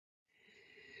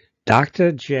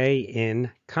Dr. J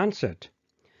in Concert,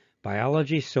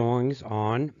 Biology Songs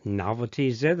on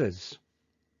Novelty Zithers.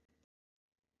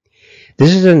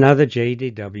 This is another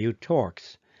JDW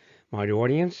Talks. My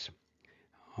audience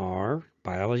are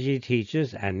biology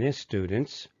teachers and their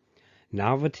students,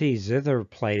 novelty zither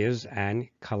players and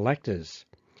collectors.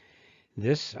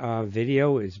 This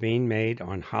video is being made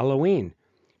on Halloween,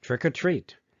 trick or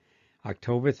treat,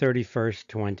 October 31st,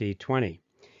 2020.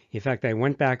 In fact, I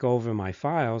went back over my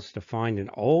files to find an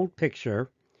old picture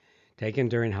taken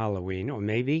during Halloween, or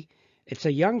maybe it's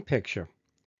a young picture.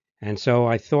 And so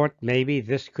I thought maybe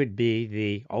this could be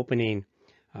the opening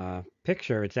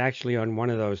picture. It's actually on one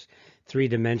of those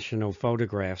three-dimensional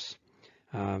photographs.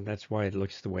 That's why it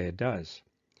looks the way it does.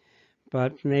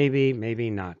 But maybe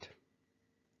not.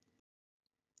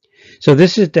 So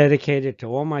this is dedicated to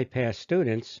all my past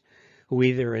students who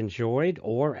either enjoyed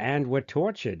and were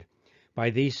tortured by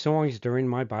these songs during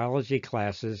my biology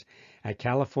classes at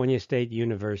California State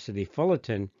University,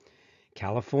 Fullerton,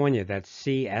 California. That's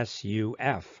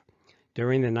CSUF,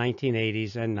 during the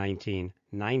 1980s and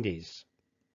 1990s.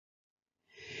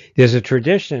 There's a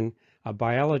tradition of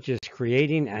biologists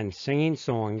creating and singing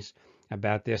songs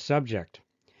about their subject.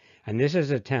 And this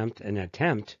is an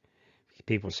attempt,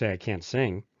 people say I can't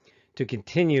sing, to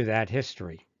continue that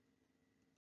history.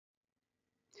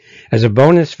 As a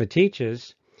bonus for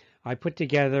teachers, I put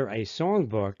together a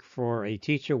songbook for a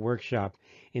teacher workshop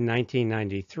in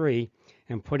 1993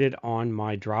 and put it on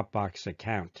my Dropbox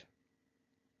account.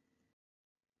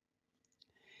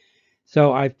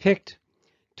 So I picked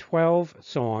 12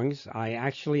 songs. I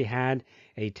actually had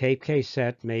a tape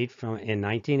cassette made in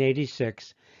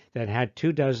 1986 that had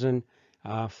 24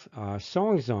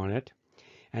 songs on it.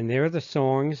 And there are the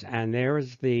songs, and there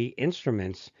is the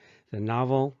instruments, the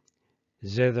novel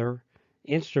zither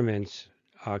instruments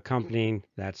accompanying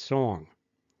that song.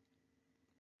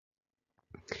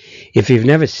 If you've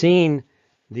never seen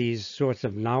these sorts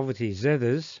of novelty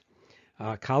zithers,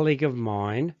 a colleague of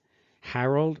mine,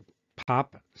 Harold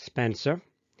Pop Spencer,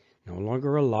 no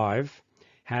longer alive,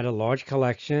 had a large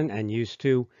collection and used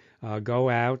to go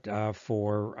out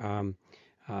for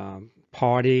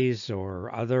parties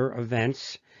or other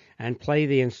events and play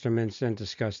the instruments and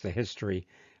discuss the history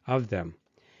of them.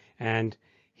 And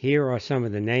here are some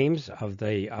of the names of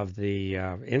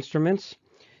the instruments.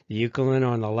 The Ukelin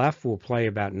on the left will play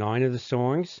about 9 of the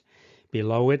songs.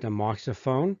 Below it, a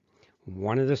Marxophone.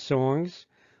 One of the songs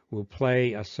will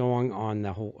play a song on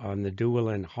the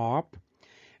Deweylin Harp,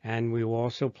 and we will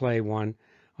also play one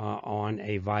on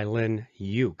a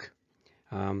Violin-uke.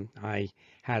 I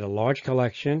had a large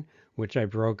collection, which I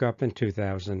broke up in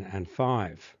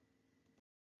 2005.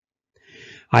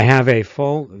 I have a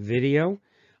full video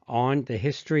on the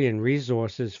history and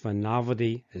resources for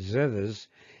novelty zithers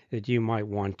that you might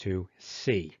want to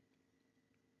see.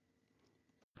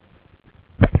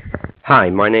 Hi,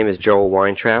 my name is Joel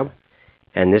Weintraub,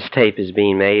 and this tape is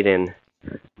being made in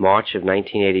March of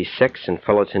 1986 in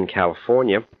Fullerton,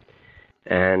 California,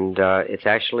 and it's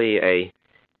actually a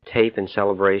tape in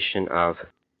celebration of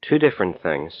two different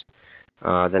things,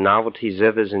 the novelty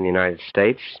zithers in the United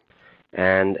States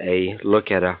and a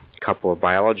look at a couple of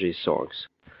biology songs.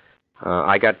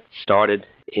 I got started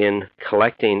in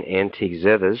collecting antique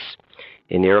zithers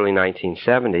in the early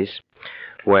 1970s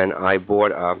when I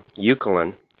bought a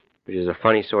Ukelin, which is a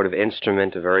funny sort of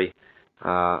instrument, a very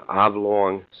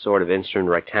oblong sort of instrument,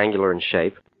 rectangular in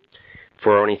shape,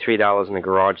 for only $3 in a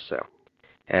garage sale.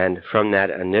 And from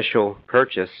that initial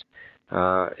purchase,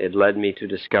 it led me to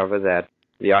discover that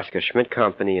the Oscar Schmidt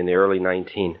Company in the early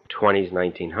 1920s,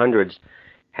 1900s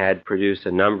had produced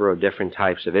a number of different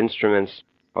types of instruments,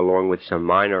 along with some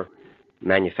minor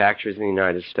manufacturers in the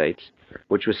United States,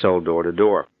 which were sold door to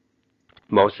door.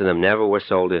 Most of them never were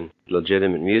sold in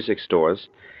legitimate music stores,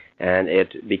 and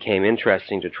it became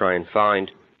interesting to try and find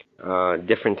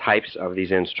different types of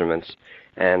these instruments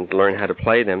and learn how to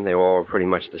play them. They all were pretty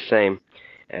much the same.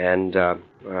 And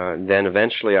then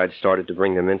eventually I started to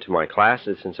bring them into my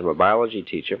classes since I'm a biology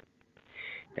teacher.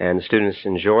 And the students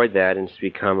enjoyed that, and it's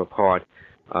become a part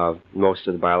of most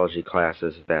of the biology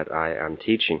classes that I am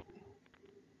teaching.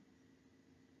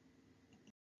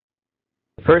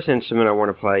 The first instrument I want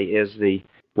to play is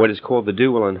what is called the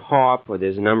Deweylin Harp, or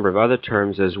there's a number of other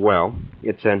terms as well.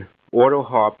 It's an auto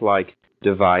harp-like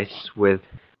device with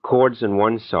chords on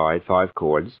one side, 5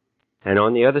 chords, and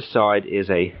on the other side is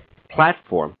a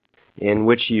platform in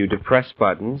which you depress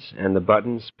buttons, and the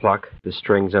buttons pluck the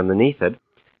strings underneath it.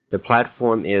 The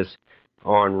platform is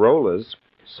on rollers,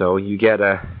 so you get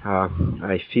a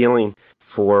feeling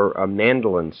for a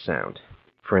mandolin sound.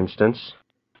 For instance,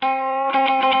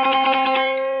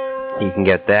 you can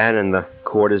get that, and the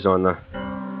chord is on the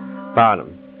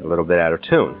bottom, a little bit out of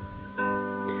tune.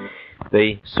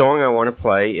 The song I want to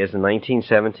play is a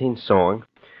 1917 song,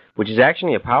 which is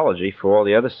actually an apology for all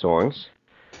the other songs,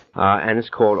 and it's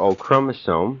called O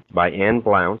Chromosome by Anne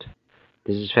Blount.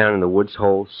 This is found in the Woods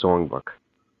Hole Songbook.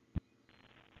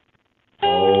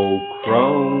 O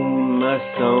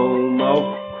chromosome,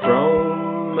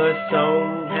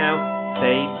 how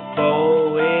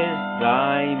faithful is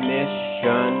thy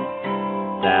mission.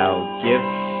 Thou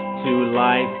givest to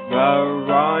life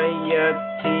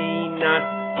variety, not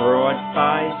brought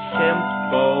by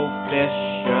simple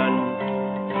fission.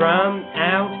 From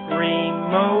out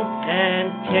remote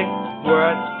antiquity,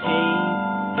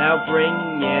 thou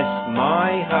bringest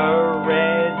my heredity.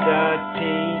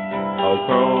 O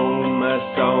chromosome,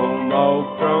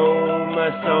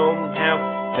 how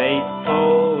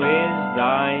faithful is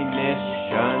thy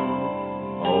mission.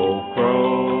 O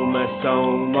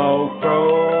chromosome,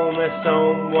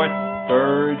 what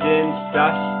burdens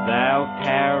dost thou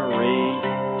carry?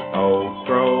 O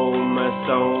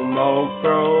chromosome,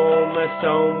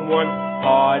 one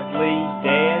hardly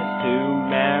dares to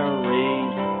marry.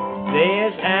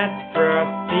 There's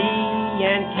atrophy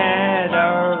and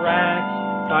cataracts,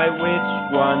 by which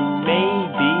one may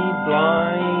be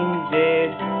blinded,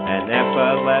 and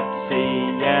epilepsy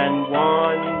and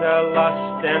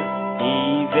wanderlust, and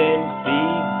even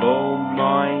feeble-minded.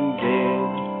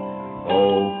 O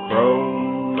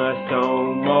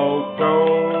chromosome,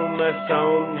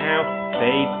 how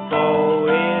faithful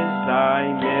is thy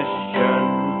mission.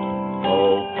 O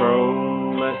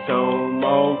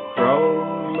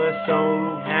chromosome,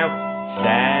 how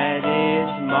sad is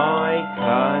my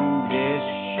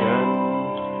condition.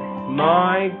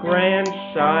 My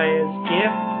grandsire's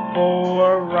gift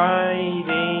for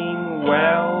writing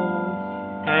well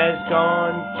has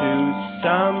gone to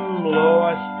some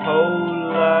lost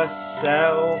polar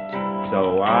cell, so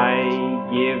I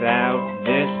give out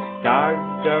this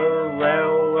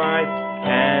doggerel. I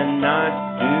cannot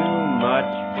do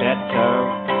much better.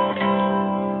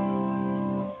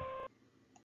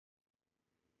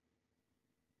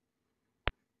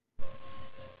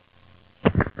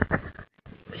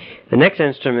 The next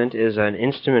instrument is an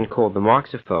instrument called the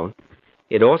Marxophone.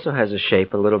 It also has a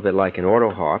shape a little bit like an auto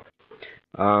harp.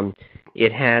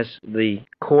 It has the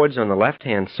chords on the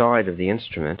left-hand side of the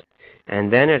instrument, and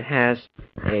then it has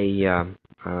a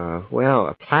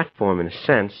platform in a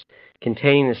sense,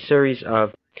 containing a series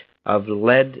of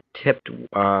lead-tipped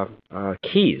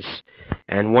keys,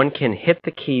 and one can hit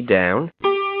the key down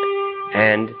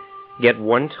and get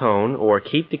one tone, or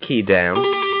keep the key down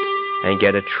and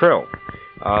get a trill.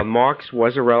 Marx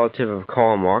was a relative of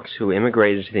Karl Marx, who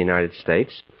immigrated to the United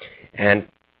States and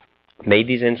made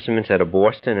these instruments out of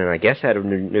Boston, and I guess out of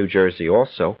New Jersey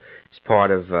also, as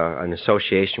part of an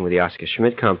association with the Oscar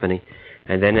Schmidt Company,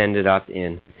 and then ended up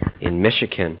in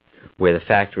Michigan, where the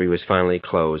factory was finally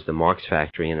closed, the Marx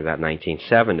factory, in about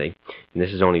 1970. And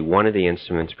this is only one of the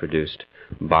instruments produced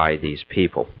by these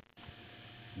people.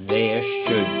 There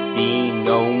should be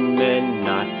no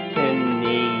monotony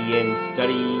in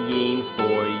studying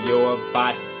for your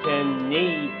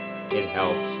botany. It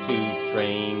helps to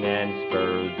train and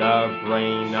spur the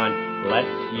brain,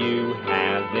 unless you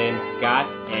haven't got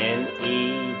an E.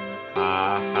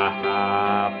 Ha ha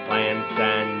ha, plants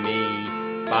and me.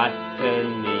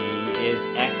 Botany is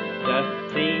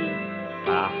ecstasy.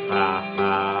 Ha ha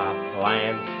ha,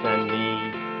 plants and me.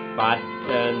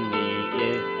 Botany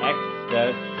is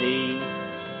ecstasy.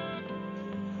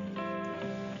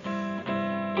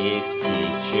 It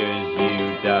teaches you,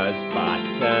 does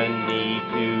botany,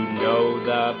 to know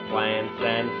the plants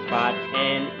and spot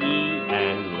and E,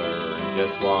 and learn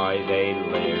just why they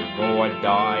live or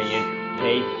die, in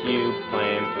case you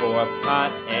plan for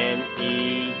pot and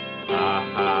E. Ha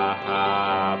ha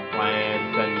ha,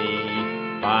 plants and me.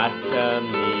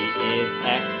 Botany is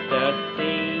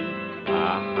ecstasy. Ha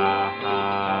ha ha,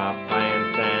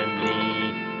 plants and me.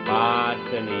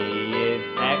 Botany is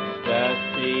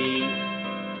ecstasy.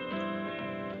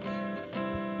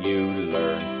 You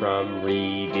learn from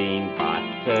reading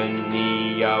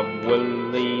botany of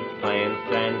woolly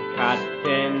plants and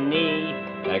cottony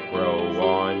that grow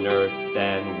on earth,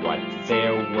 and what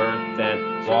they're worth,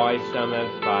 and why some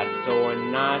have spots or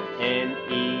not an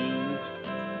E.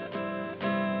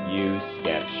 You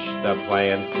sketch the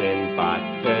plants in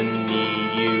botany,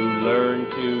 you learn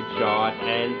to chart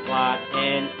and plot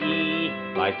an E.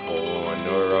 Like corn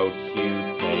or oats, you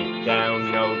take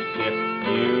down notes if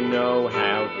you know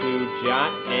how to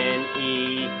jot an E.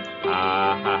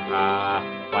 Ha ha ha,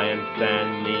 plants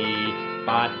and me.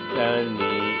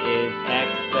 Botany is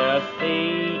ecstasy.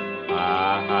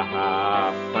 Ha ha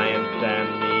ha, plants and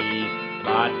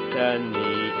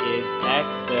botany is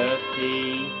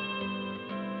ecstasy.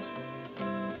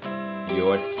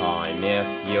 Your time,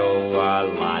 if you'll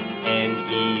allot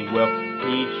N-E, will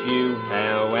teach you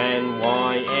how and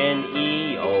why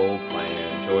N-E, old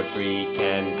plant or tree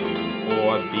can do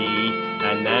or be,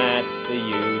 and that's the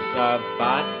use of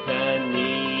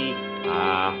botany.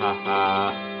 Ah ha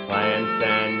ha, plants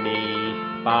and me,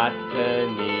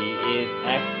 botany is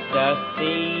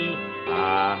ecstasy.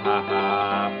 Ah ha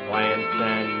ha, plants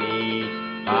and me,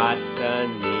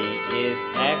 botany is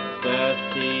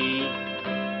ecstasy.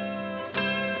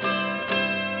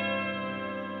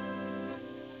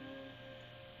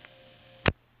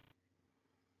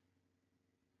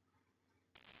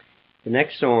 The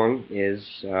next song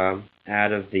is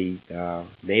out of the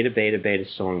Beta Beta Beta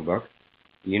songbook.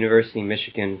 The University of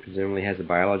Michigan presumably has a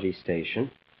biology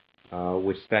station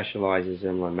which specializes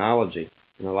in limnology.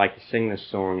 And I like to sing this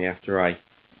song after I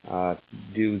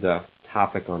do the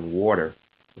topic on water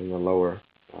in the lower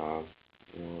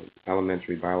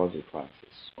elementary biology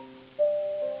classes.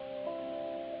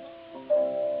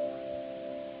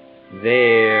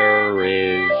 There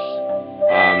is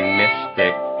a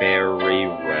mystic fairy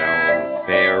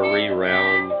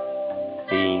realm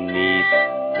beneath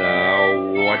the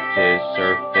water's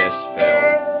surface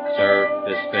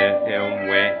film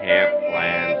where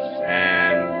plants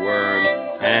and worms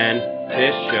and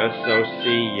fish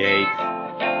associate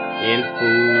in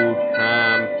food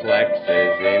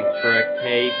complexes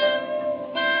intricate.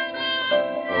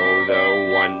 Oh, the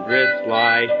wondrous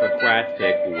life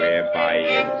aquatic, whereby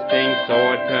instincts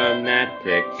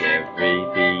automatic, every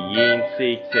being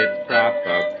seeks its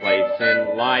proper place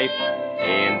in life.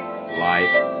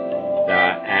 The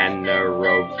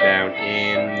anaerobes down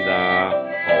in the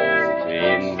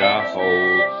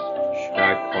holes,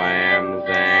 the clams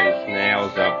and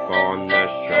snails up on the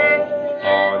shoals,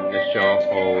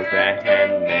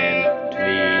 and many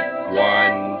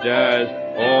wonders,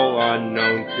 all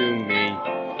unknown to me,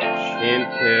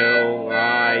 until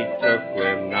I took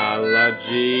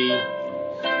Limnology.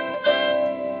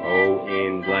 Oh,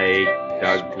 in Lake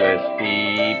Douglas,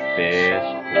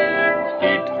 deepest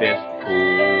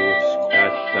pool, the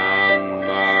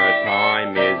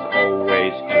summertime is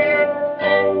always cool.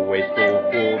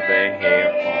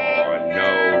 There are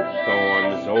no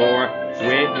storms or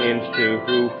winds to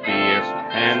fear,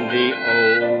 and the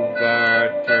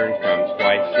overturn comes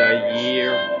twice a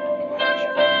year.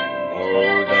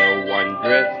 Oh, the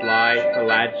wondrous life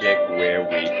pelagic, where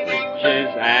we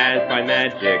creatures as by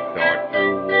magic dart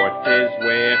through waters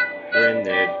where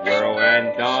Trinid whirl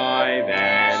and dive,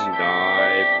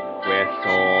 where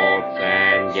salts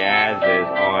and gases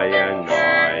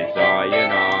ionize,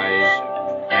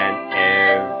 and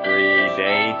every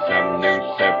day some new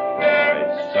surprise,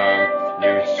 one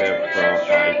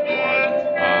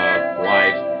of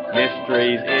life's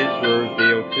mysteries is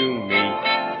revealed to me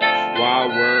while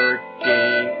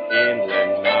working in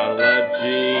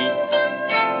Limnology.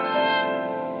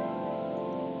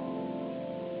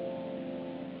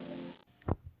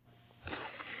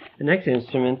 The next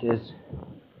instrument is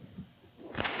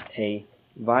a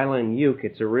violin-uke.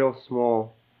 It's a real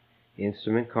small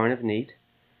instrument, kind of neat.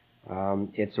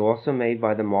 It's also made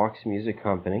by the Marx Music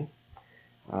Company,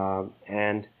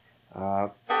 and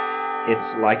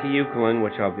it's like a Ukelin,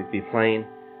 which I'll be playing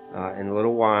in a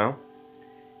little while.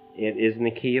 It is in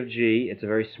the key of G. It's a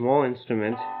very small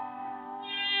instrument,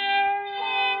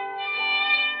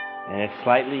 and it's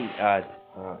slightly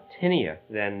tinier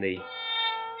than the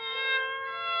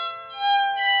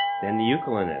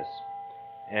Ukelin is.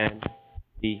 And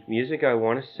the music I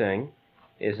want to sing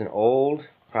is an old,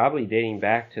 probably dating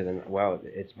back to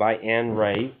it's by Anne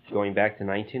Ray, going back to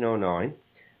 1909,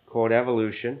 called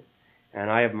Evolution,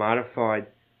 and I have modified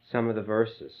some of the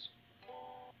verses.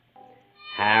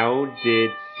 How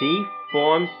did sea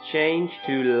forms change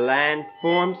to land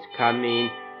forms coming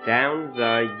down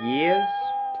the years?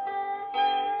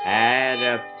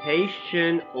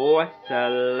 Adaptation or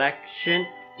selection,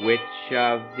 which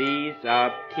of these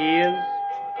appears?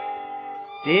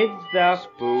 Did the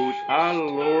food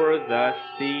allure the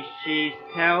species,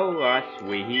 tell us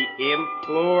we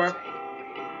implore?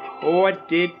 Or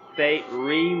did fate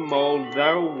remold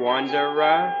the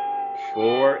wanderer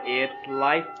for its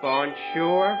life on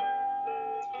shore?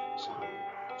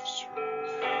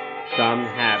 Some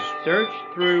have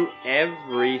searched through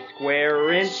every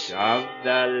square inch of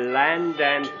the land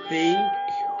and sea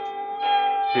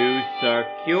to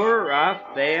secure a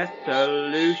fair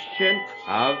solution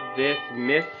of this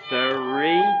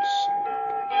mystery.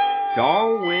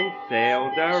 Darwin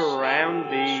sailed around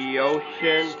the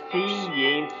ocean,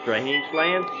 seeing strange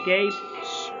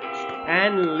landscapes,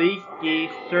 and leaky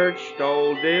searched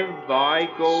old Divide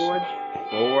Gorge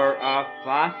for a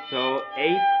fossil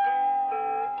ape.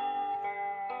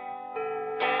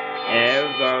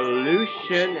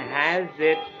 Evolution has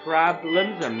its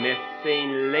problems, a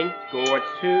missing link or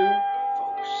two.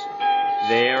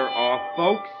 There are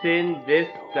folks in this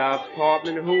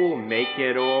department who will make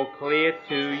it all clear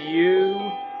to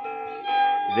you.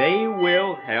 They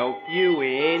will help you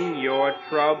in your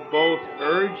troubles,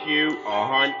 urge you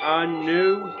on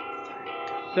anew.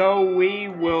 So we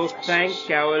will thank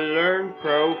our learned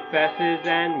professors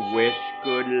and wish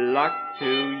good luck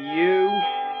to you.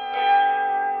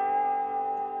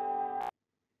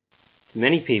 To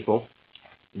many people,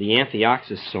 the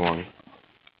Amphioxus song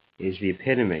is the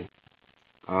epitome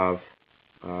of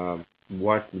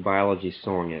what the biology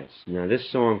song is. Now, this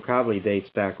song probably dates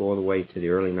back all the way to the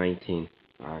early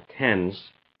 1910s.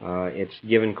 It's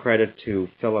given credit to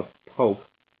Philip Pope,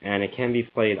 and it can be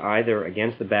played either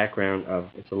against the background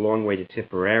of It's a Long Way to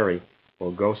Tipperary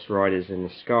or Ghost Riders in the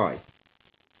Sky.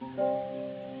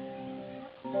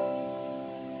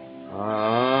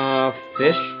 A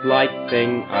fish-like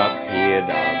thing appeared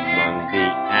among the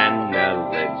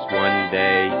annelids one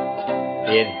day.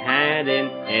 It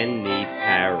hadn't any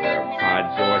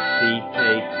parapods or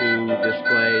setae to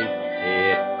display.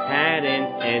 It hadn't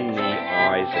any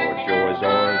eyes or jaws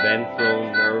or ventral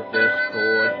nervous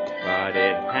cord, but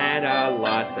it had a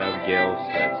lot of gill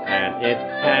slits and it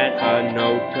had a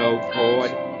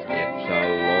notochord. It's a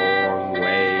long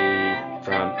way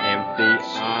from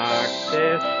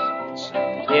Amphioxus.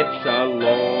 It's a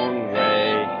long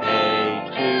way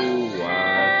to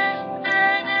us.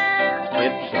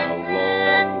 It's a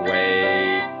long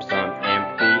way from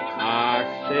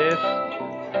Amphioxus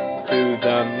to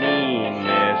the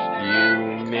meanest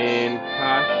human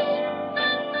cuss.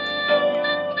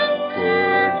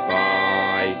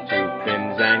 Goodbye to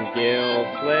fins and gill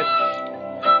slits.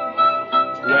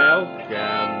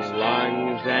 Welcome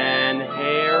lungs and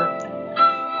hair.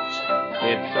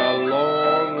 It's a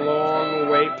long, long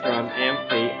way from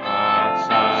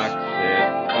Amphioxus,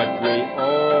 but we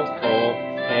all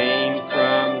came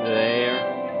from there.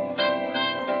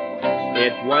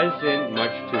 It wasn't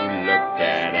much to look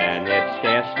at, and it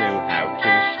scarce knew how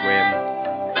to swim.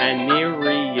 And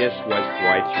Nereus was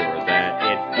quite sure that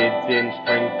it didn't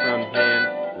spring from him.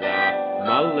 The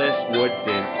mollusk wouldn't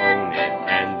own it,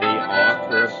 and the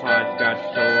arthropods got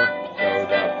sore. So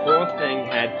the poor thing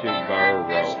had to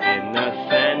burrow in the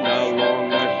sand along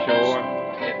the shore.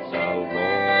 It's a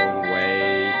long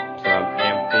way from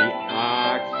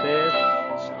Amphioxus.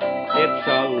 It's a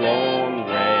long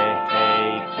way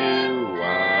to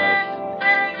us.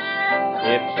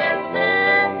 It's a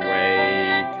long way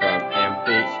from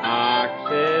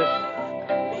Amphioxus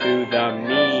to the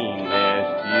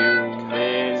meanest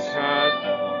human cuss.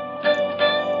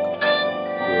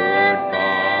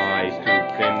 Goodbye to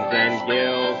fins and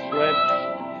gill slits.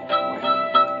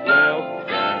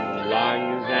 Welcome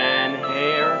lungs and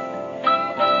hair.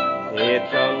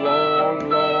 It's a long,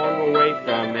 long way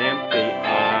from Amphioxus,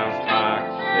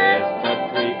 but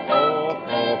we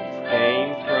all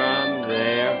came from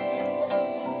there.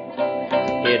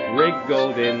 It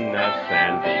wriggled in the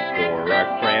sand before a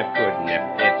crab could nip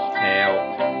its tail.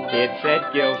 It said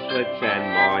gill slits and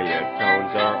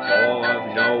myotones are all of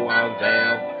no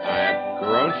avail. I've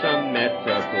grown some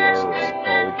metapleural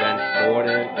folds and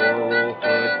sported oral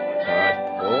hood, but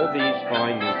all these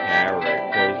fine new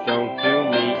characters don't do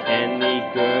me any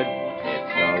good.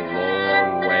 It's a long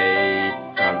way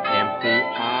from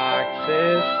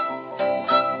Amphioxus.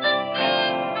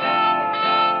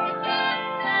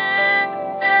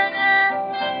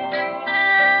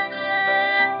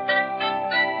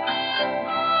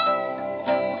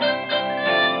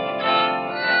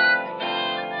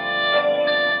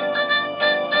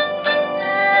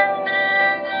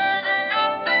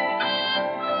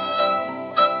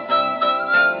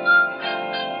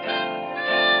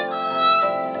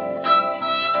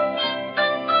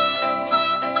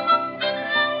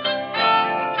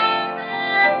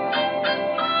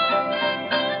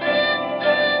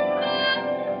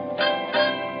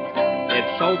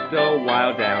 Soaked a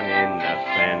while down in the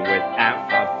sand without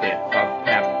a bit of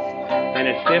pep. Then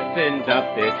it stiffened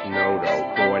up its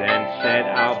notochord and said,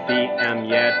 I'll beat 'em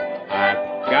yet.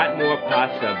 I've got more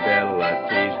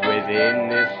possibilities within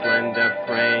this slender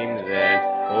frame than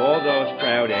all those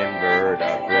proud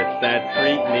invertebrates that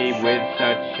treat me with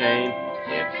such shame.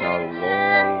 It's a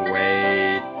long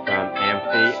way from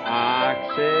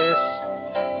Amphioxus.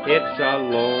 It's a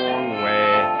long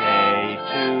way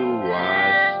to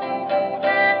us.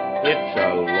 It's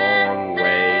a long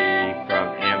way from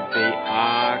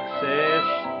Amphioxus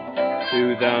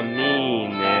to the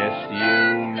meanest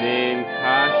human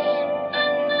cuss.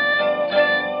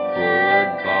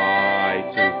 Goodbye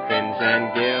to fins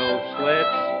and gill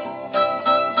slits.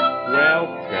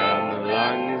 Welcome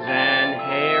lungs and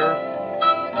hair.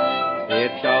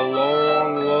 It's a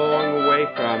long, long way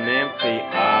from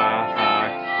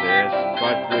Amphioxus,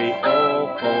 but we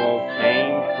all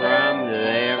came from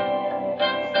there.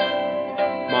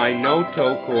 My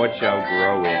notochord shall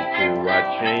grow into a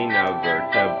chain of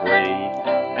vertebrae,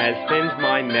 as fins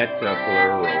my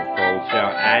metapleural fold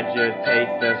shall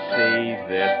agitate the sea.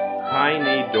 This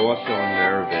tiny dorsal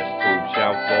nervous tube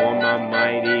shall form a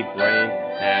mighty brain,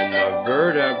 and the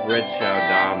vertebrate shall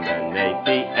dominate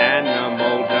the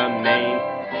animal domain.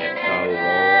 It's a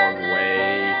long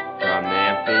way from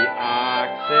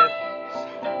Amphioxus.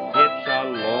 It's a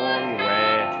long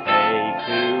way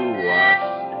to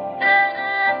us.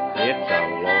 It's a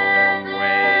long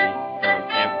way from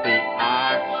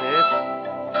Amphioxus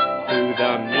to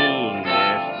the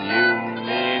meanest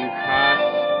human cuss.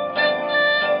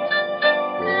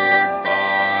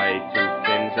 Goodbye to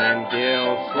fins and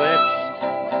gill slits.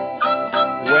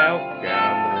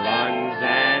 Welcome lungs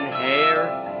and hair.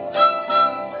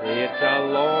 It's a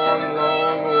long,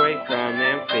 long way from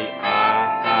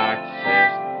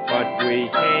Amphioxus, but we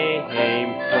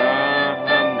came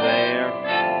from there.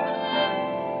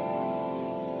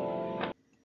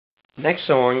 Next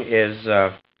song is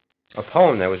a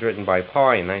poem that was written by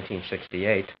Pye in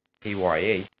 1968,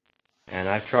 P-Y-E, and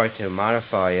I've tried to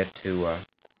modify it to a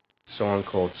song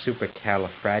called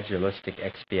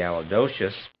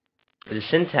Supercalifragilisticexpialidocious. The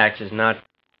syntax is not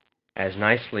as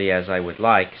nicely as I would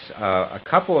like. A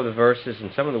couple of the verses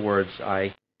and some of the words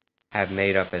I have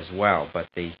made up as well, but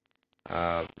the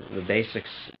basic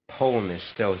poem is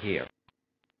still here.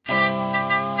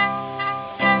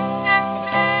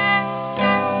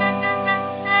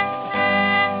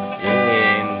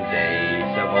 In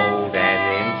days of old and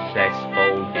insects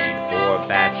bold, before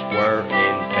bats were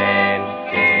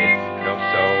invented, no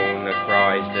sonar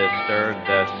cries disturbed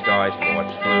the skies,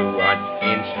 moths flew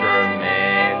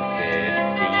uninstrumented.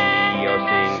 The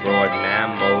Eocene brought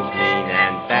mammals mean,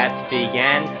 and bats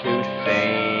began to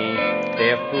sing.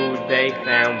 Their food they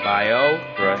found by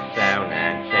ultrasound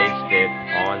and tasted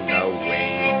on the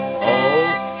wing. Oh,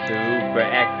 super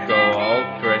echo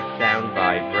ultrasound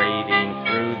vibrating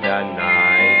through the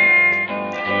night.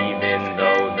 Even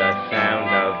though the sound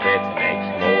of it makes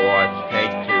moths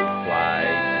take to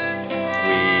flight,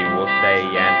 we will stay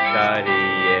and study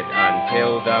it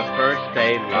until the first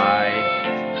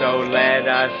daylight. So let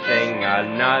us sing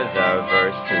another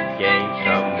verse to gain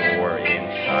some more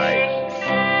insights.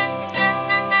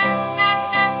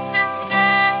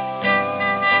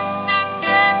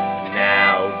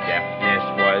 Now deafness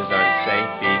was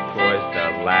unsafe because the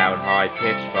loud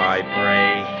high-pitched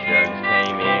vibrations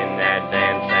came in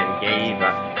advance and gave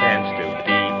offense to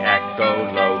the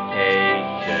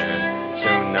echolocation.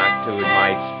 Soon noctuid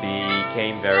mites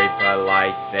became very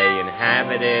polite. They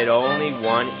inhabited only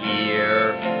one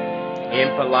ear.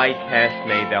 Impolite pests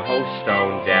made the host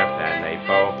stone deaf, and they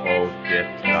both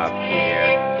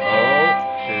disappeared.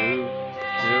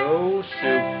 Oh,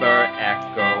 super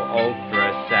echo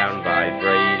ultrasound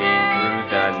vibrating through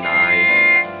the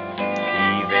night.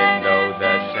 Even though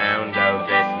the sound of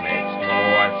it makes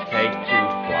moths take to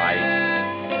flight,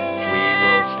 we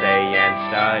will stay and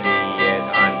study it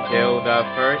until the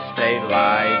first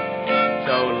daylight.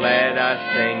 So let us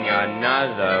sing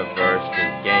another verse to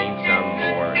gain some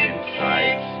more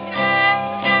insights.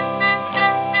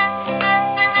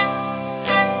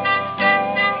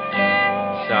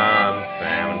 Some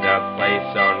found a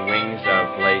place on wings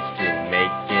of lace to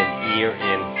make an ear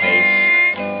in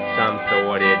haste. Some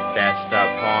thought it best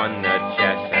upon the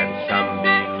chest, and some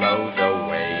below the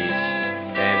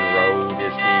waist. Then rode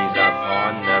his knees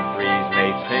upon the breeze,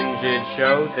 made singeed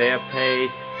show their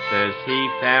pace. He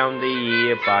found the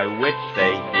ear by which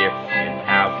they hear in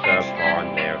house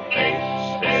upon their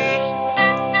faces.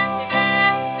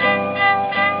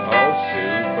 Oh,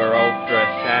 super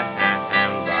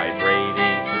ultrasound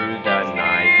vibrating through the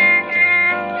night.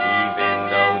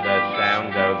 Even though the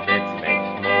sound of it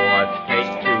makes moths take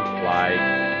to flight,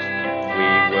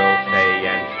 we will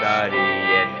stay and study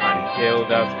it until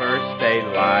the first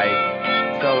daylight.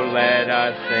 So let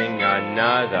us sing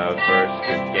another verse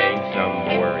to gain some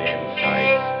more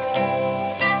insights.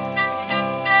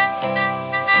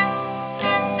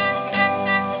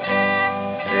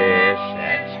 This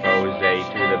expose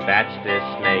to the bat's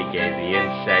dismay gave the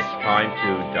insects time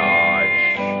to dodge,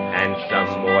 and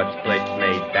some moths' clicks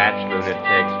made bats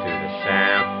lunatics to the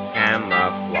sound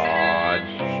camouflage.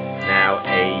 Now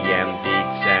AM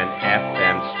beats and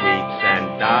FM sweeps and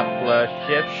Doppler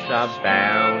biologists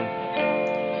abound.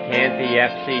 Can't the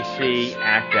FCC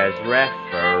act as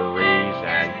referees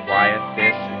and quiet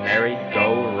this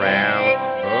merry-go-round?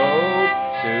 Oh,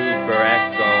 super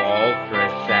echo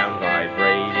ultrasound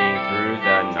vibrating through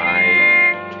the night.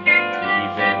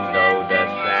 Even though the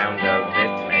sound of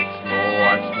it makes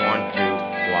us want to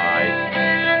fly,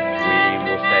 we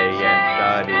will stay and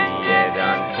study it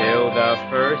until the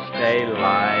first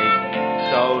daylight.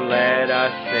 So let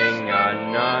us sing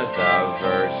another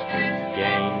verse to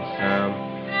gain some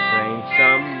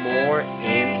more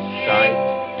insight.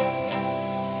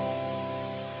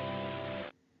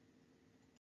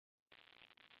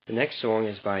 The next song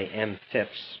is by M.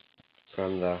 Phipps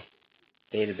from the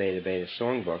Beta Beta Beta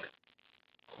songbook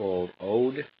called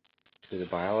Ode to the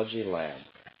Biology Lab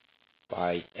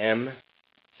by M.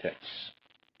 Phipps.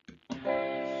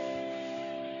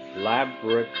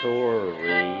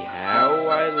 Laboratory, how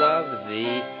I love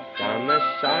thee,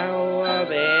 domicile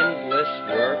of endless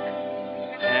work,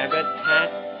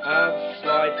 habitat of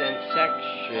slides and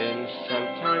sections,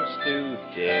 sometimes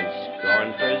students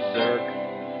gone berserk.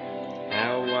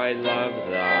 How I love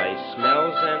thy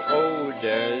smells and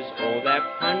odors, all that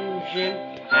pungent,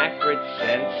 acrid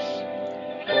scents,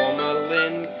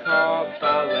 formalin,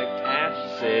 carbolic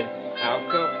acid,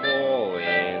 alcohol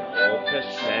in all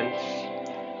percents.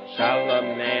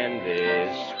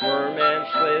 Salamanders squirm and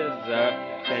slither,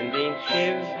 sending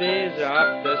shivers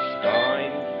up the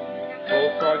spine.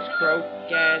 Bullfrogs croak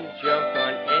and jump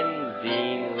on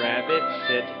ending, rabbits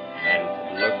sit and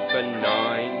look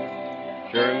benign.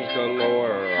 Germs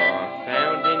galore are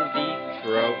found in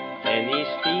vitro, any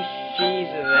species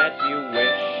that you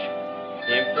wish.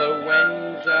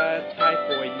 Influenza,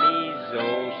 typhoid,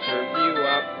 measles, serve you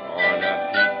up on a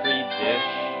petri dish.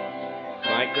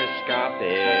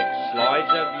 Microscopic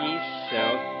slides of yeast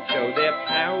cells show their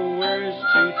powers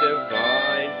to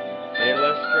divide.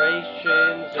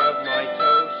 Illustrations of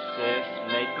mitosis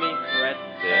make me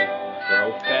threaten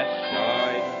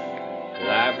professide.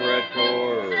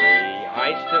 Laboratory, I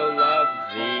still love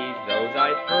thee, though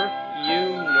thy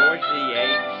perfume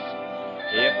nauseates.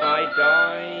 If I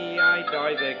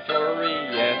die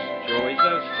victorious, joys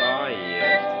of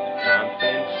science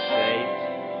compensate.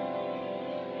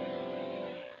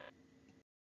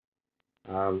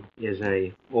 Is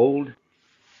an old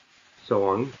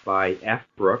song by F.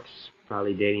 Brooks,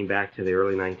 probably dating back to the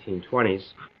early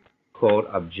 1920s, called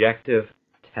Objective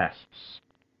Tests.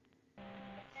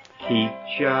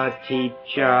 Teacher,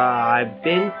 teacher, I've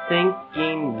been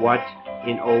thinking what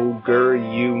an ogre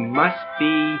you must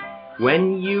be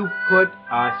when you put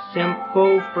a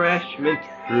simple freshman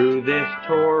through this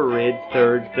torrid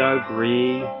third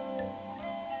degree.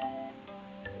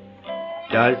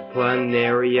 Does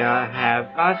planaria have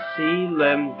a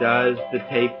coelom? Does the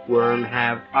tapeworm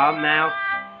have a mouth?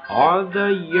 Are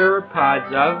the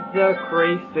uropods of the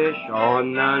crayfish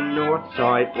on the north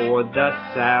side or the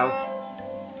south?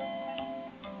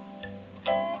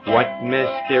 What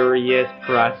mysterious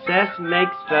process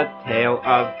makes the tail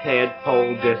of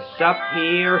tadpole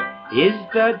disappear? Is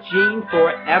the gene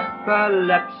for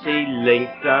epilepsy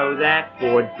linked to that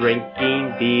for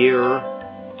drinking beer?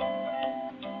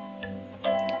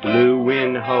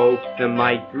 Lewin-Hope, the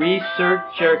mite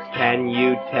researcher, can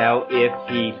you tell if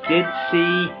he did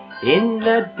see in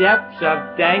the depths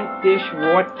of dank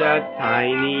dishwater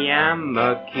tiny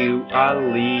animalcules?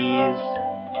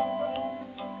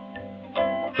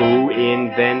 Who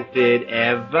invented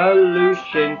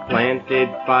evolution, planted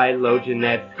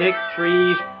phylogenetic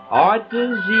trees? Are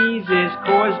diseases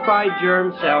caused by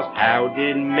germ cells? How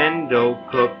did Mendel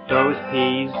cook those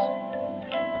peas?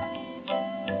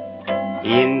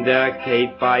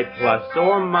 Indicate by plus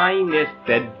or minus,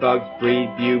 bedbugs breed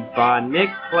bubonic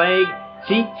plague.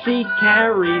 Tsetse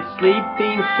carries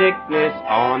sleeping sickness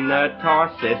on the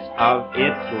tarsus of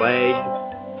its leg.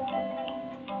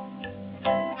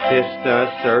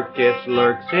 Sister circus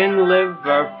lurks in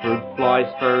liver, fruit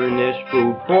flies furnish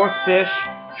food for fish.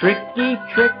 Tricky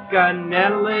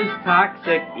trichinella is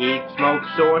toxic, eat smoked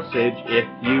sausage if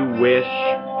you wish.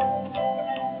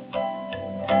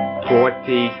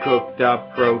 Corti cooked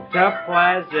up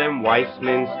protoplasm,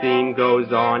 Weissmanstein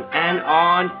goes on and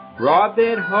on.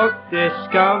 Robin Hook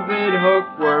discovered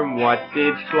hookworm, what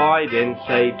did Schleiden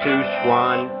say to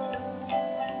Schwann?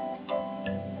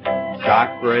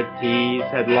 Socrates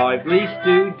had lively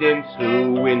students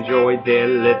who enjoyed their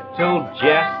little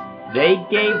jests. They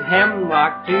gave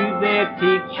hemlock to their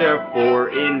teacher for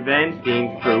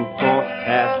inventing fruitful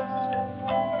tests.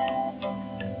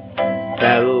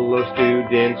 Fellow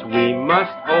students, we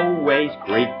must always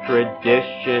great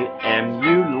tradition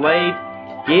emulate.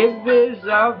 Givers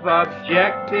of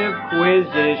objective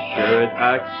quizzes should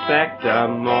expect a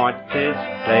martyr's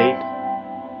fate.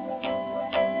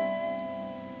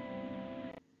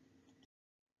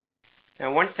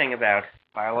 Now, one thing about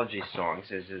biology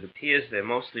songs is it appears they're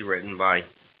mostly written by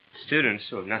students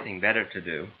who have nothing better to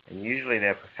do, and usually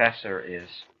their professor is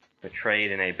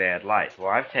portrayed in a bad light. Well,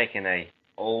 I've taken an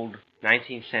old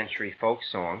 19th century folk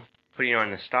song, putting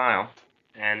on the style,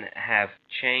 and have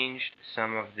changed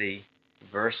some of the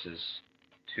verses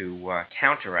to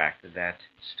counteract that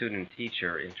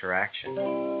student-teacher interaction.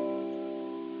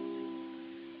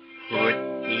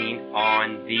 Putting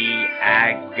on the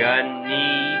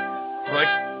agony,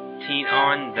 putting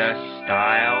on the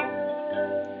style,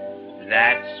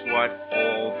 that's what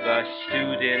all the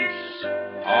students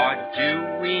are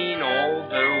doing all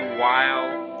the while.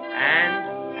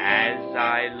 And as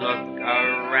I look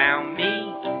around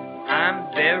me,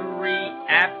 I'm very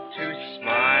apt to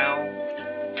smile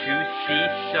to see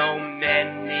so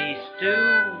many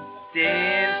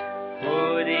students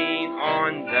putting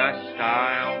on the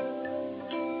style.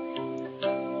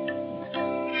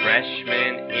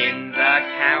 Freshman in the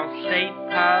Cal State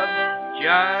pub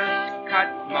just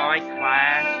cut my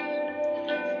class.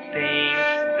 Thinks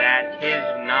that his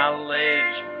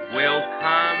knowledge will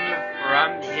come from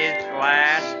his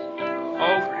glass.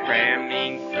 Oh,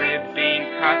 cramming, cribbing,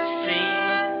 cussing,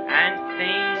 and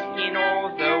thinking all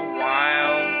the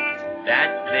while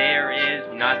that there is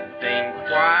nothing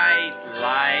quite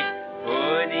like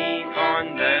putting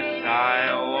on the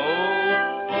style.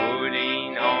 Oh,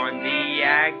 putting on the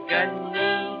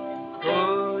agony,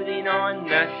 putting on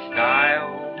the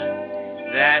style.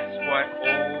 That's what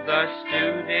all the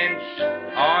students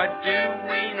are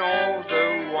doing all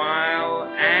the while.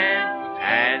 And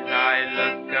as I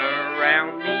look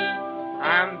around me,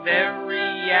 I'm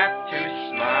very apt to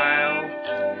smile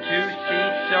to see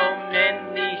so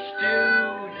many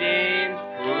students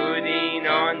putting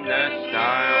on the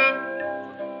style.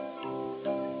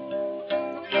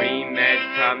 Pre-med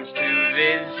comes to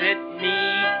visit me,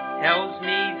 tells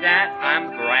me that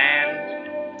I'm grand,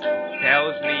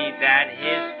 tells me that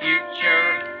his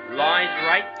future lies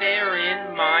right there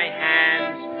in my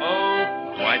hands. Oh,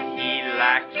 what he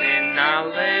lacks in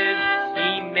knowledge,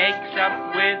 he makes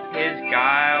up with his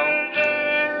guile.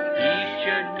 He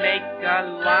should make a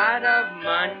lot of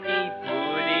money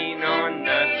putting on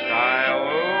the style.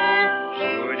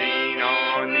 Oh, putting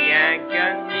on the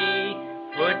agony,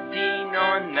 putting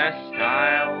on the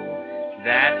style.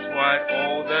 That's what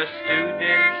all the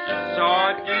students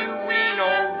are doing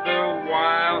all the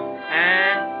while.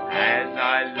 And as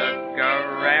I look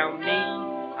around me,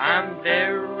 I'm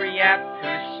very apt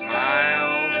to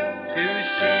smile to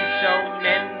see so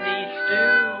many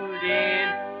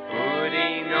students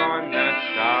putting on the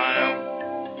style.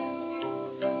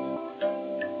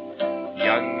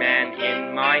 Young man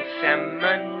in my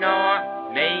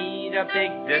seminar made a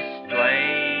big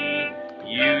display,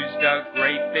 used a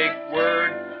great big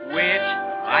word which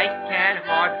I can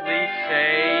hardly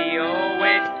say. Oh,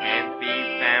 it can't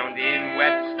be found in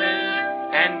Webster's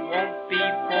and won't be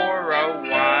for a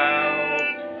while.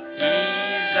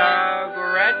 He's a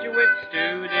graduate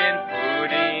student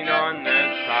putting on the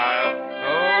style.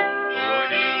 Oh,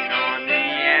 putting on the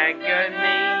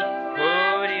agony,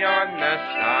 putting on the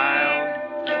style.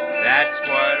 That's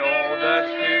what all the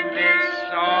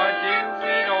students are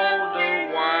doing all the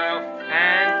while.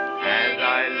 And as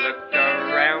I look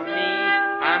around me,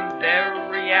 I'm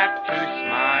very apt to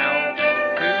smile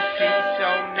to see so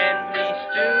many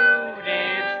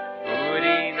students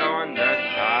putting on the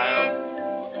style.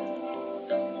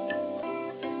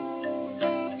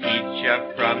 Teacher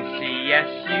from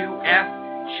CSUF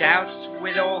shouts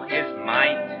with all his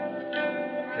might,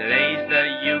 plays the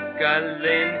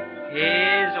Ukelin,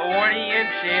 his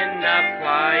audience in a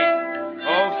plight.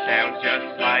 Oh, sounds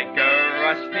just like a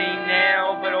rusty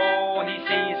nail, but all he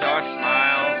sees are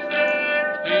smiles.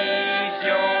 He's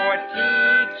your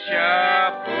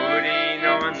teacher, putting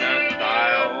on the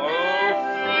style. Oh,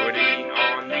 putting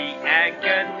on the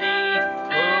agony,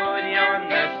 putting on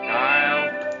the style.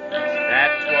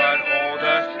 That's what all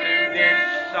the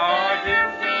students are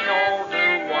doing all the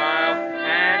while.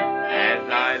 And as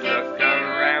I look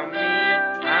around me,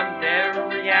 I'm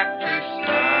very apt to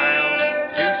smile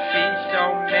to see so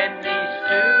many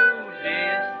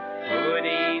students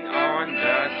putting on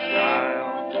the style.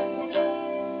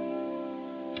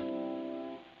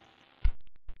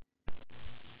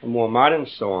 A more modern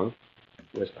song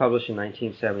was published in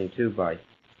 1972 by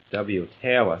W.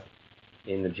 Taylor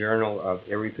in the Journal of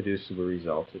Irreproducible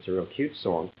Results. It's a real cute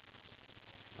song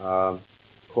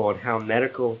called How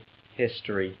Medical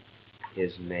History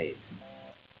is Made.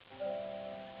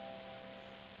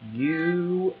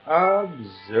 You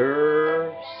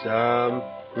observe some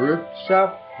groups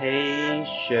of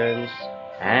patients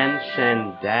and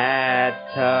send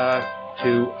data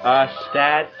to a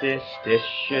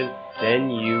statistician.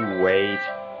 Then you wait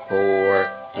for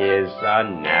his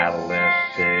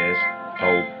analysis,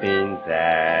 hoping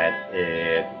that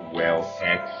it will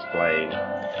explain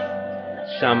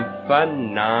some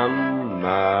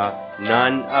phenomenon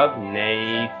of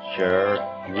nature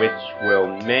which will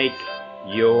make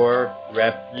your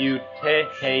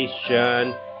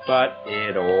reputation, but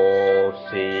it all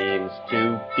seems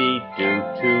to be due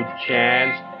to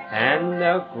chance, and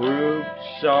the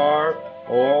groups are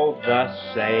all the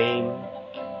same.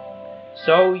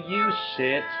 So you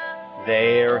sit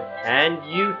there and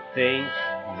you think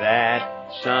that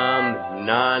some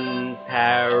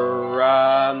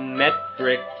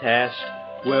non-parametric test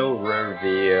will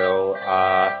reveal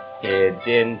a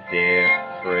hidden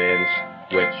difference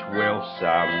which will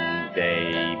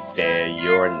someday bear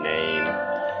your name.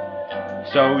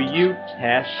 So you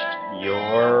test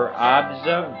your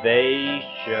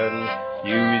observations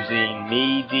using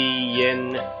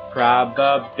median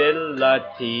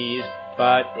probabilities,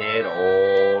 but it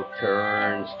all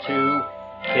turns to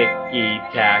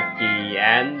ticky-tacky,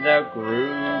 and the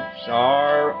groups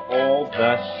are all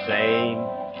the same.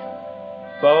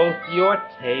 Both your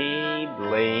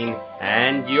tabling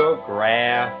and your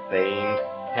graphing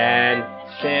can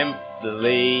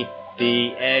simply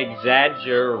be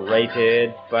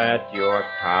exaggerated, but your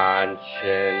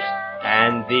conscience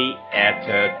and the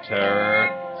editor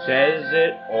says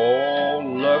it all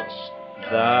looks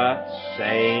the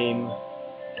same.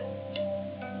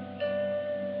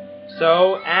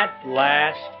 So at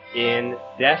last, in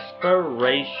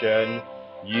desperation,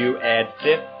 you add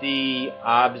 50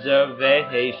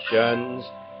 observations,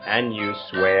 and you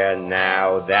swear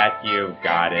now that you've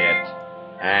got it,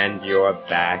 and you're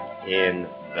back in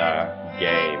the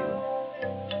game.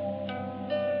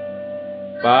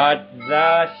 But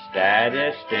the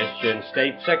statistician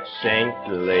states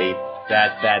succinctly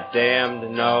that that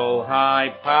damned null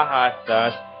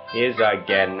hypothesis is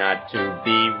again not to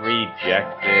be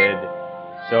rejected,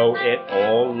 so it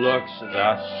all looks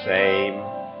the same.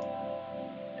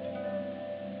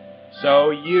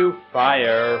 So you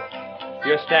fire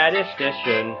your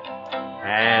statistician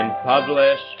and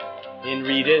publish in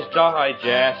Reader's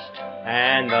Digest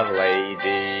and the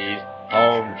Ladies'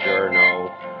 Home Journal,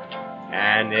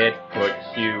 and it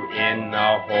puts you in the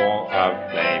Hall of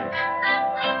Fame.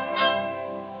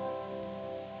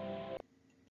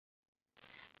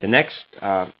 The next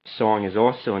song is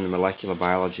also in the molecular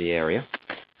biology area,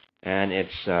 and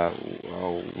it's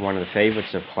one of the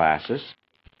favorites of classes.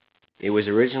 It was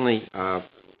originally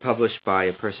published by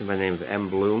a person by the name of M.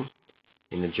 Bloom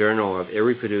in the Journal of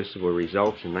Irreproducible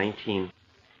Results in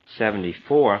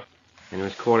 1974, and it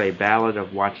was called A Ballad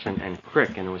of Watson and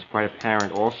Crick, and it was quite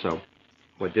apparent also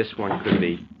what this one could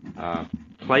be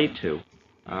played to.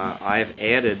 I've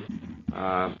added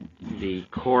the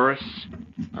chorus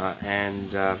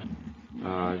and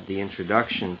the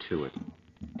introduction to it.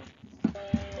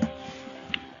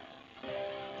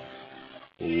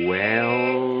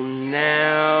 Well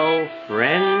now,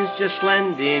 friends, just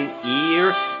lend an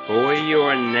ear, for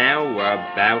you're now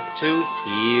about to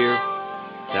hear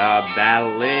the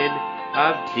Ballad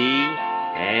of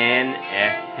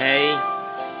DNA.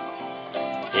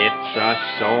 It's a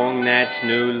song that's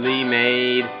newly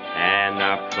made, and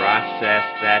a process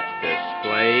that's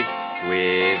displayed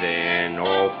within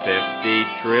all 50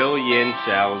 trillion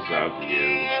cells of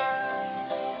you.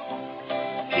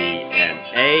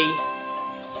 DNA.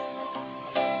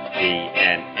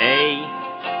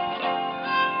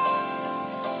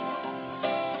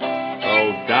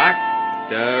 Oh,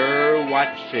 Dr.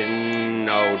 Watson,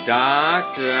 oh,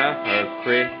 Dr.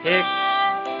 Crick,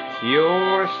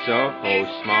 you're so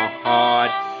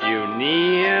smart, you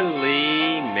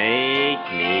nearly make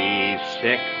me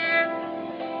sick.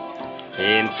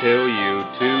 Until you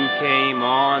two came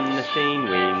on the scene,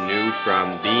 we knew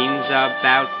from beans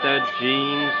about the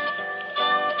genes.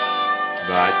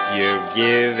 But you've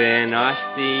given us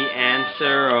the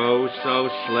answer, oh so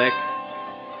slick.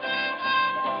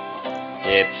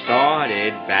 It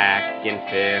started back in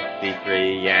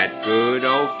 '53 at good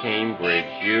old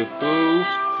Cambridge, you who,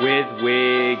 with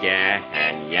Wig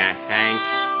and Yank,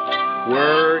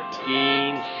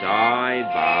 working side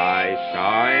by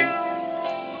side.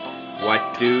 What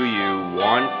do you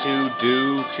want to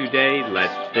do today?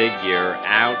 Let's figure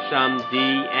out some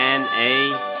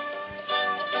DNA.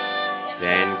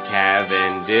 Then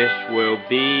Cavendish will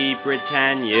be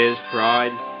Britannia's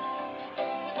pride.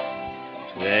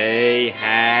 They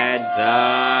had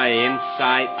the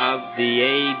insight of the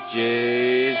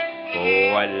ages,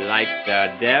 for like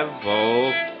the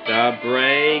devil, the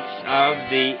breaks of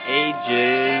the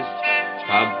ages,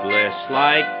 published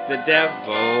like the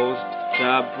devils,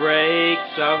 the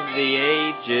breaks of the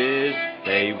ages.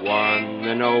 They won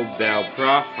the Nobel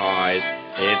Prize.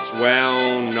 It's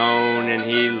well known in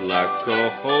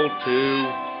helical too.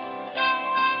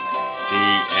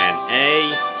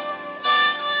 DNA,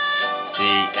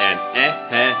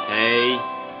 DNA.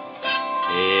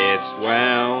 It's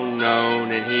well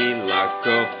known in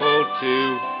helical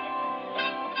too.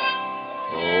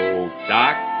 Oh,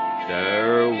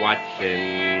 Dr.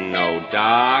 Watson, oh,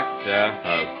 Dr.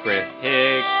 Crick,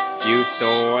 you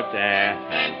thought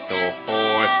and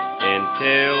thought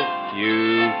until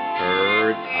you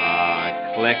heard a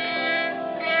click.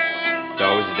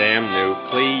 Those damn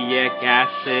nucleic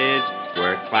acids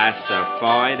were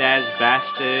classified as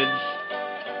bastards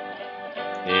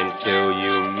until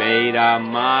you made a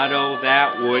model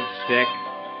that would stick.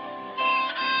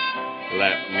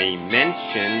 Let me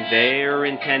mention their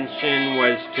intention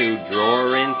was to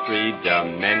draw in 3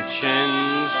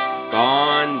 dimensions,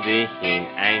 bonding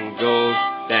angles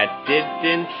that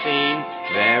didn't seem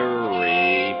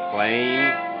very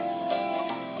plain.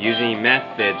 Using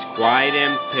methods quite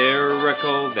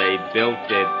empirical, they built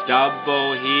it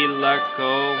double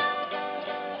helical,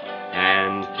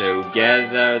 and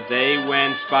together they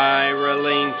went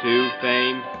spiraling to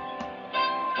fame.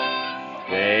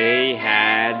 They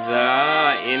had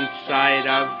the insight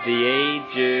of the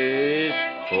ages,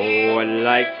 for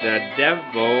like the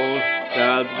devils,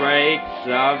 the breaks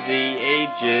of the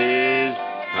ages,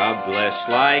 published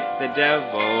like the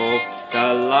devil,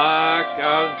 the luck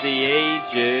of the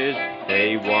ages.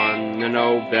 They won the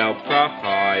Nobel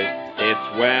Prize.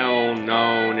 It's well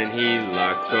known in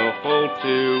helical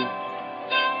too.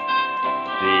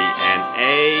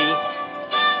 DNA,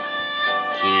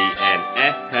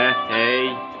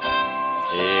 DNA.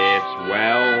 It's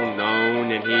well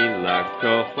known in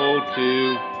helical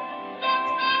too.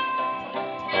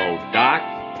 Oh,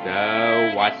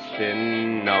 Dr.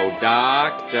 Watson, oh,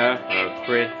 Dr.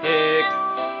 Crick,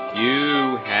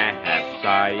 you have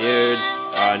sired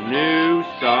a new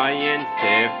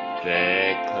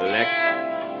scientific lick.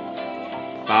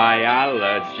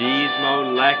 Biology's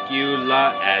molecular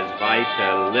as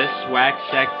vitalis wax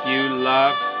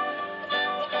secular.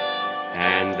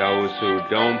 And those who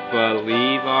don't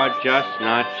believe are just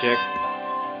not chick.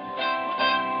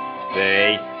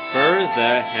 They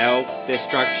further help the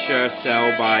structure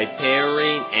cell by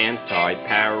pairing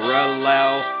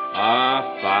anti-parallel a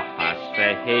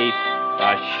phosphate,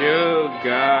 a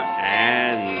sugar,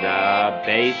 and a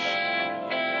base.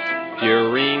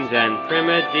 Purines and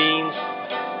pyrimidines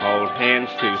hold hands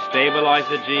to stabilize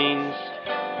the genes,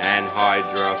 and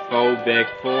hydrophobic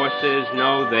forces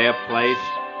know their place.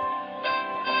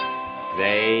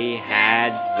 They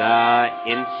had the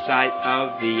insight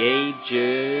of the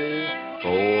ages,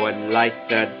 for like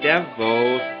the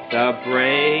devils, the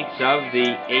breaks of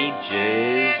the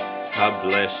ages,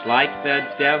 published like the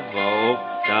devil,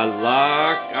 the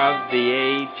luck of the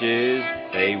ages.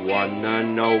 They won the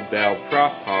Nobel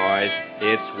Prize.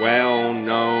 It's well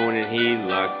known in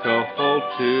helical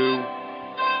too.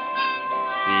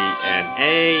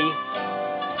 DNA,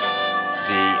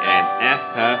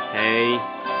 DNA.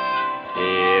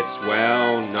 It's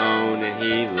well known in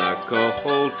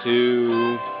helical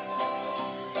too.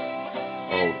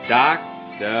 Oh,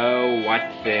 Dr.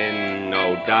 Watson,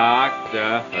 oh,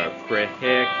 Dr.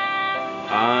 Crick,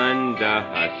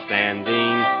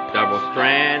 understanding double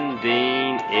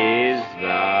stranding is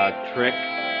the trick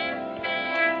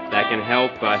that can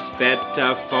help us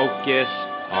better focus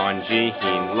on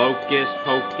gene locus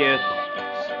pocus.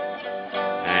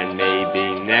 And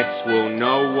maybe next we'll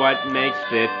know what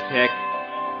makes it tick.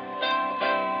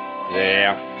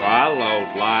 There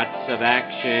followed lots of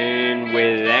action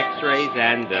with x-rays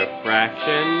and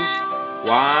diffraction,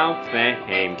 while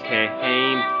fame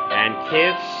came and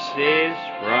kisses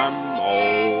from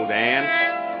old aunts.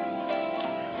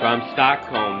 From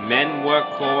Stockholm men were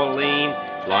calling,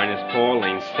 Linus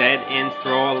Pauling said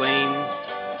enthralling,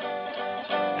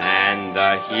 and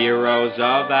the heroes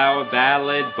of our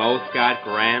ballad both got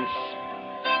grants.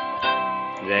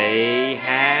 They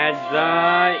had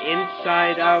the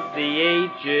insight of the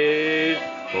ages,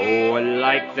 for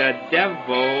like the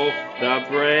devil, the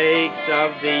breaks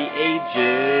of the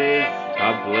ages,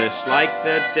 published like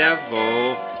the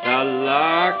devil, the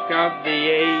luck of the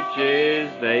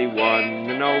ages. They won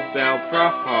the Nobel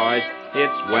Prize.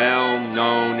 It's well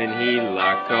known in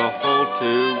helical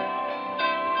too.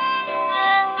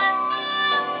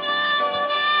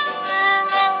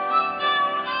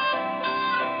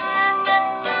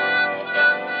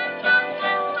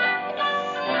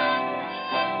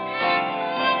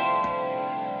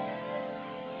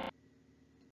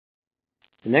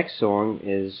 The next song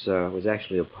was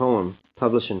actually a poem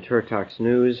published in Turtox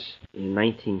News in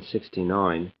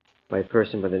 1969 by a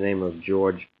person by the name of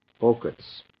George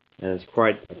Bolkutz. And it's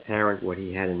quite apparent what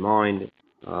he had in mind,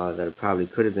 that it probably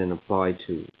could have been applied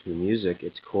to music.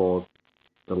 It's called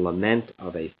The Lament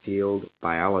of a Field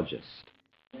Biologist.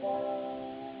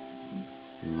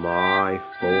 My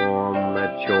former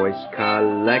choice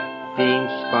collecting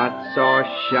spots are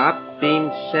shopping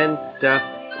center,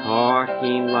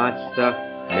 parking lots.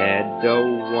 The meadow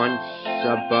once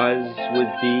abuzz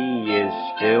with bee is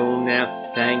still now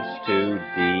thanks to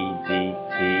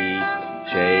DDT.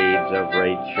 Shades of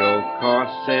Rachel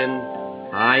Carson,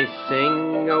 I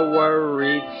sing a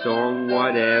worried song,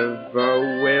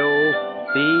 whatever will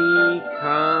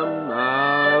become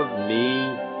of me.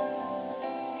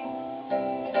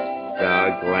 The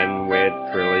glen where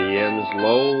trilliums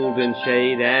lolled in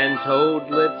shade and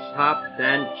toadlets hopped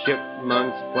and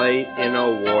chipmunks played in a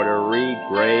watery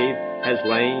grave has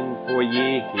lain for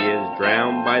years,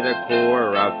 drowned by the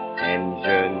corps of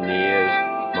engineers.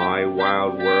 My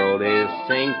wild world is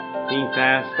sinking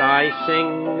fast, I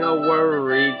sing a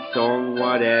worried song,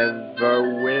 whatever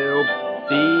will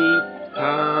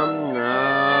become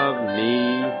of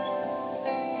me.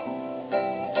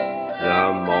 The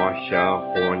marsha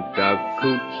haunt the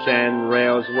coots and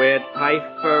rails where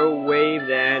Typher waved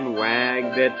and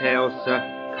wagged their tails,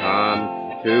 succumb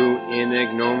to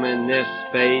inignominious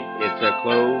fate. It's a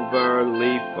clover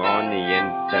leaf on the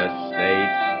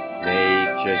interstate.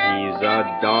 Nature he's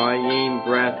a dying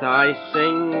breath, I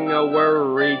sing a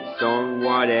worried song,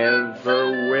 whatever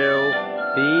will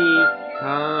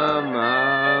become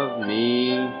of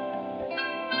me.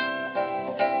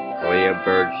 Clear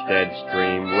Birchstead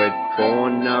stream with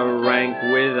fauna rank,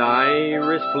 with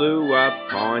iris blue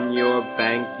upon your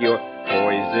bank, your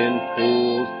poison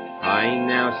pools. I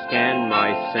now scan,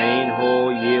 my sane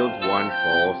hole yields one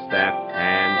Falstaff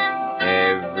tan.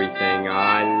 Everything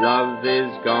I love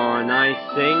is gone, I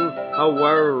sing a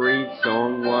worried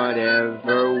song,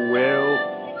 whatever will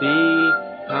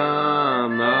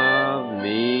become of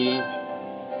me.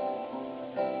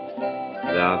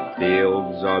 The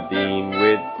fields are being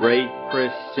with great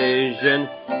precision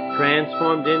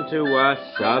transformed into a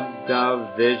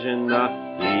subdivision. The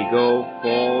eagle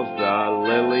falls, the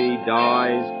lily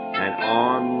dies, and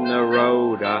on the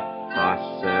road a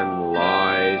possum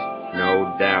lies.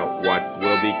 No doubt what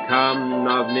will become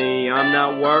of me, I'm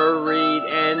not worried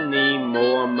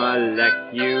anymore.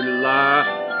 Molecular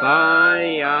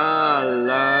biology.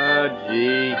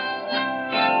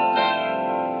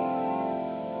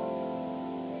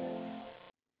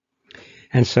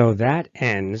 And so that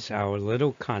ends our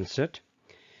little concert.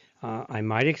 I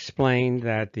might explain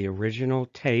that the original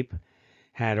tape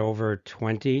had over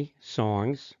 20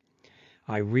 songs.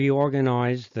 I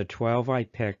reorganized the 12 I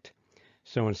picked,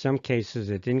 so in some cases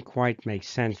it didn't quite make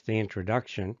sense, the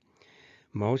introduction.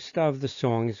 Most of the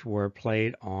songs were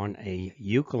played on a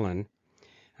Ukelin,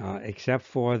 except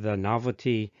for the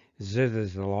Novelty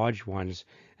Zithers, the large ones,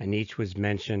 and each was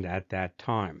mentioned at that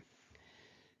time.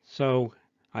 So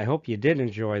I hope you did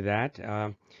enjoy that.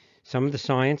 Some of the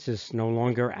science is no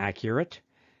longer accurate,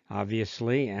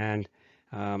 obviously, and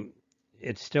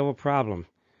it's still a problem.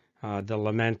 The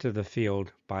lament of the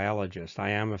field biologist.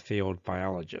 I am a field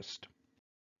biologist.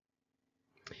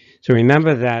 So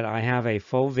remember that I have a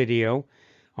full video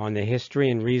on the history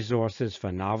and resources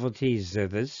for Novelty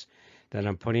Zithers that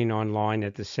I'm putting online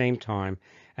at the same time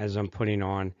as I'm putting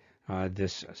on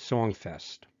this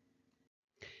Songfest.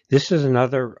 This is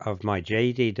another of my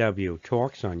JDW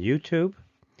talks on YouTube.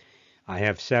 I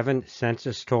have 7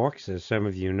 census talks, as some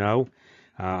of you know.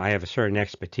 I have a certain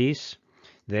expertise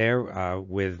there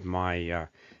with my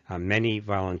many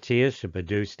volunteers who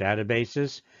produce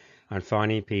databases on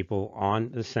finding people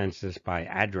on the census by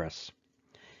address.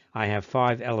 I have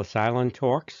 5 Ellis Island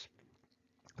talks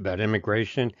about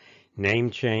immigration, name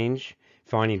change,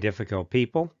 finding difficult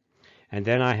people. And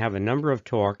then I have a number of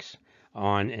talks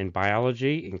in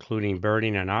biology, including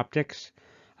birding and optics,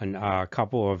 and a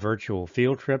couple of virtual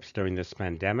field trips during this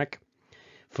pandemic,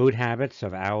 food habits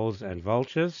of owls and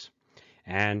vultures,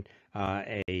 and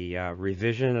a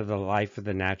revision of the life of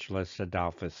the naturalist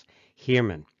Adolphus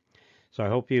Heermann. So I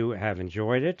hope you have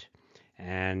enjoyed it,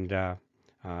 and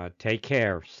take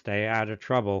care. Stay out of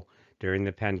trouble during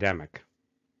the pandemic.